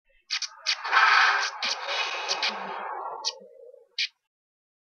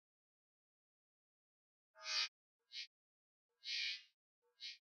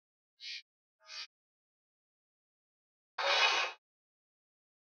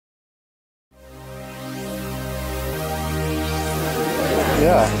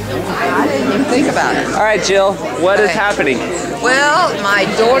Yeah. I didn't even think about it. All right, Jill, what is happening? Well, my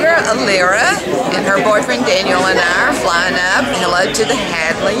daughter Alira and her boyfriend Daniel and I are flying up. Hello to the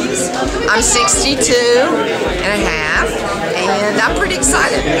Hadleys. I'm 62 and a half, and I'm pretty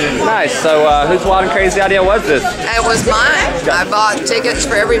excited. Nice. So, whose wild and crazy idea was this? It was mine. I bought tickets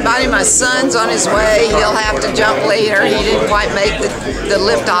for everybody. My son's on his way. He'll have to jump later. He didn't quite make the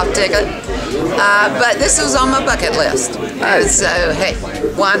liftoff ticket. But this was on my bucket list. Nice. So, hey,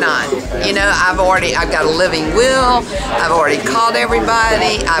 why not? You know, I've got a living will. I've already called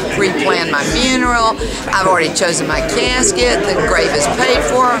everybody. I've pre-planned my funeral. I've already chosen my casket. The grave is paid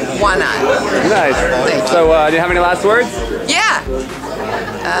for. Why not? Nice. Thank you. So, do you have any last words? Yeah.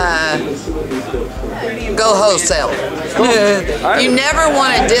 Go wholesale. Cool. Right. You never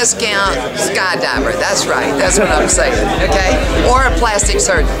want to discount Skydiver. That's right. That's what I'm saying. Okay? Or a plastic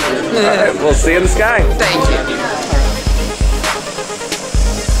surgeon. All right. We'll see you in the sky. Thank you.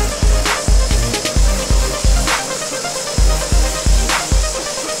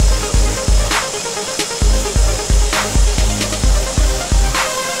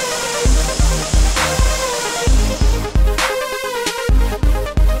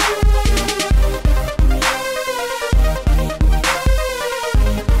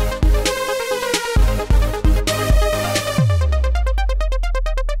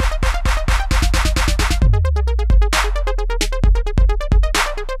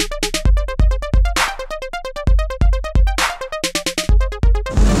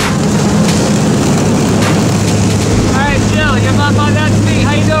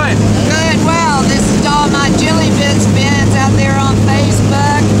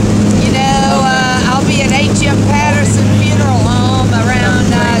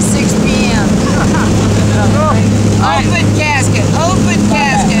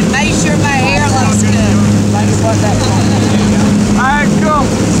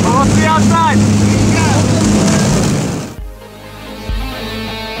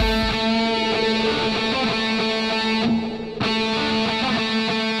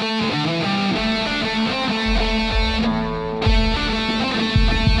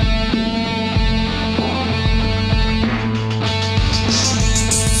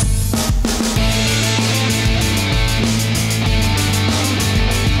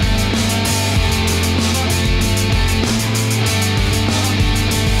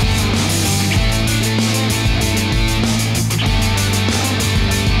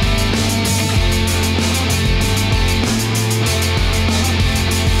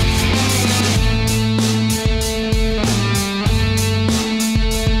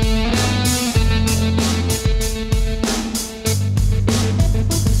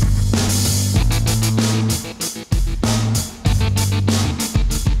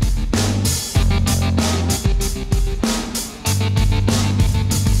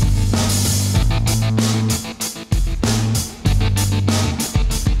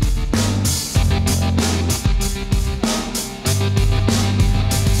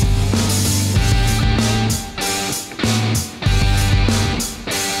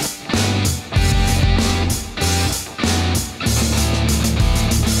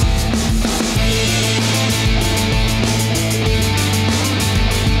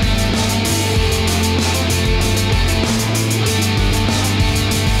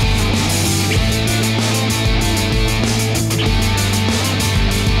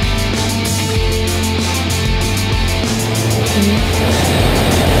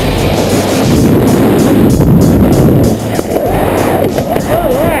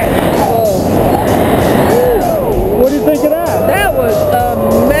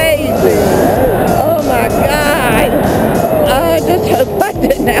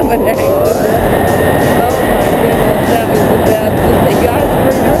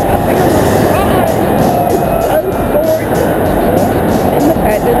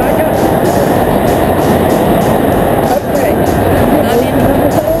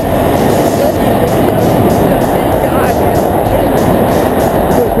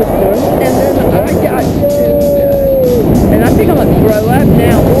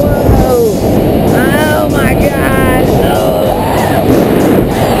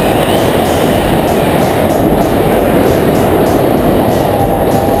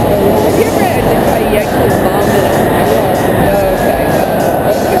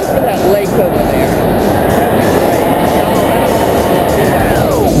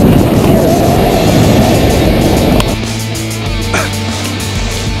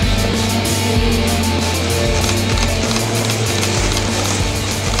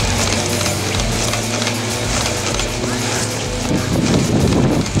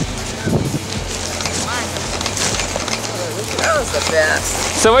 was the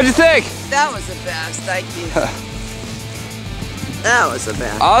best. So what'd you think? That was the best. Thank you. That was the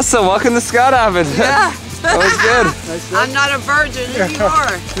best. Awesome. Welcome to skydiving. Yeah. That was good. I'm not a virgin, and you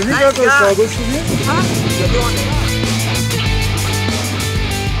are. Can we go to the Thank God. goggles from here? Huh? You want